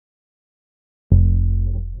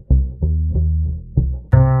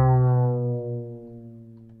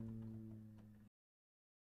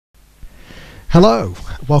Hello,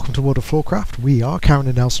 welcome to World of Floorcraft. We are Karen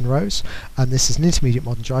and Nelson Rose, and this is an Intermediate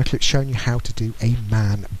Modern Jive Clip showing you how to do a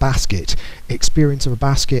man basket. Experience of a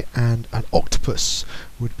basket and an octopus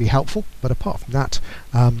would be helpful, but apart from that,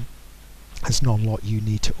 there's not a lot you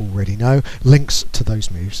need to already know. Links to those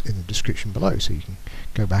moves in the description below, so you can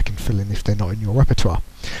go back and fill in if they're not in your repertoire.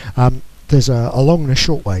 There's a long and a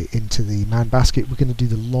short way into the man basket. We're going to do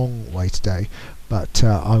the long way today, but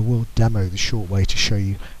I will demo the short way to show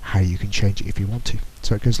you how you can change it if you want to.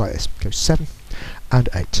 So it goes like this. It goes 7 and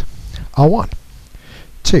 8. R1,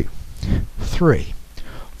 2, 3,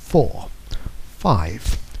 4,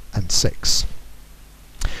 5 and 6.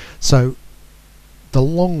 So the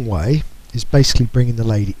long way is basically bringing the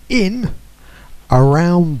lady in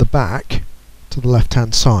around the back to the left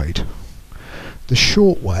hand side. The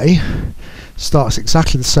short way starts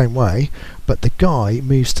exactly the same way, but the guy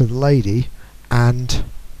moves to the lady and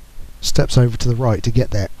steps over to the right to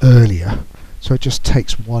get there earlier. So it just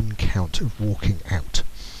takes one count of walking out.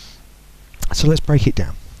 So let's break it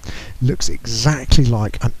down. It looks exactly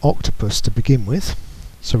like an octopus to begin with.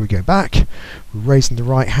 So we go back, we're raising the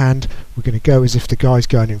right hand, we're going to go as if the guy's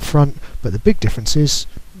going in front, but the big difference is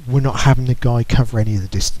we're not having the guy cover any of the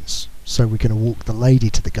distance. So we're going to walk the lady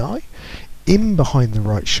to the guy, in behind the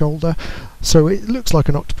right shoulder, so it looks like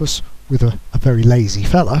an octopus with a very lazy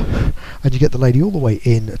fella, and you get the lady all the way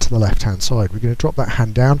in to the left hand side. We're going to drop that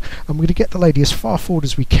hand down and we're going to get the lady as far forward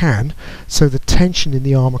as we can, so the tension in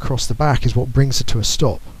the arm across the back is what brings her to a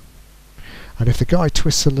stop. And if the guy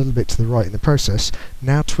twists a little bit to the right in the process,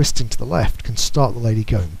 now twisting to the left can start the lady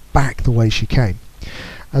going back the way she came.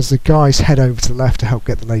 As the guys head over to the left to help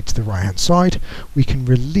get the lady to the right hand side, we can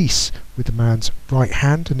release with the man's right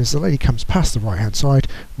hand, and as the lady comes past the right hand side,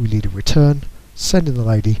 we lead a return, sending the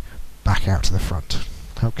lady back out to the front.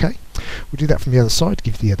 Okay, we'll do that from the other side to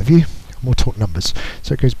give you the other view, and we'll talk numbers.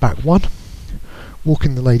 So it goes back 1,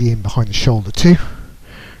 walking the lady in behind the shoulder 2,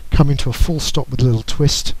 coming to a full stop with a little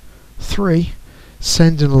twist 3,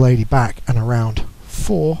 sending the lady back and around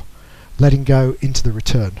 4, letting go into the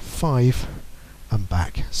return 5, and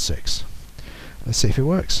back 6. Let's see if it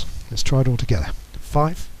works. Let's try it all together.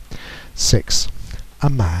 5, 6, a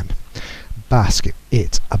man basket.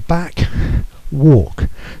 It's a back, walk,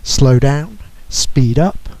 slow down, speed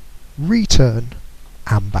up, return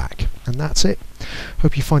and back. And that's it.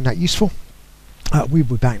 Hope you find that useful. We'll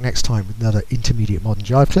be back next time with another Intermediate Modern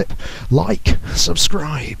Jive Clip. Like,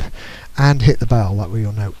 subscribe and hit the bell, that way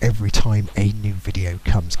you'll know every time a new video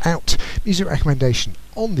comes out. Music recommendation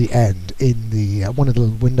on the end in the one of the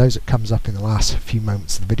little windows that comes up in the last few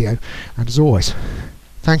moments of the video. And as always,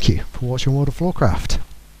 thank you for watching World of Floorcraft.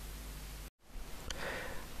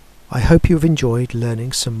 I hope you've enjoyed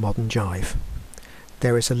learning some modern jive.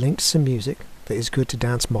 There is a link to some music that is good to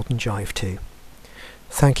dance modern jive to.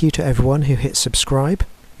 Thank you to everyone who hit subscribe.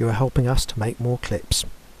 You are helping us to make more clips.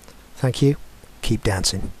 Thank you. Keep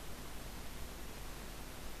dancing.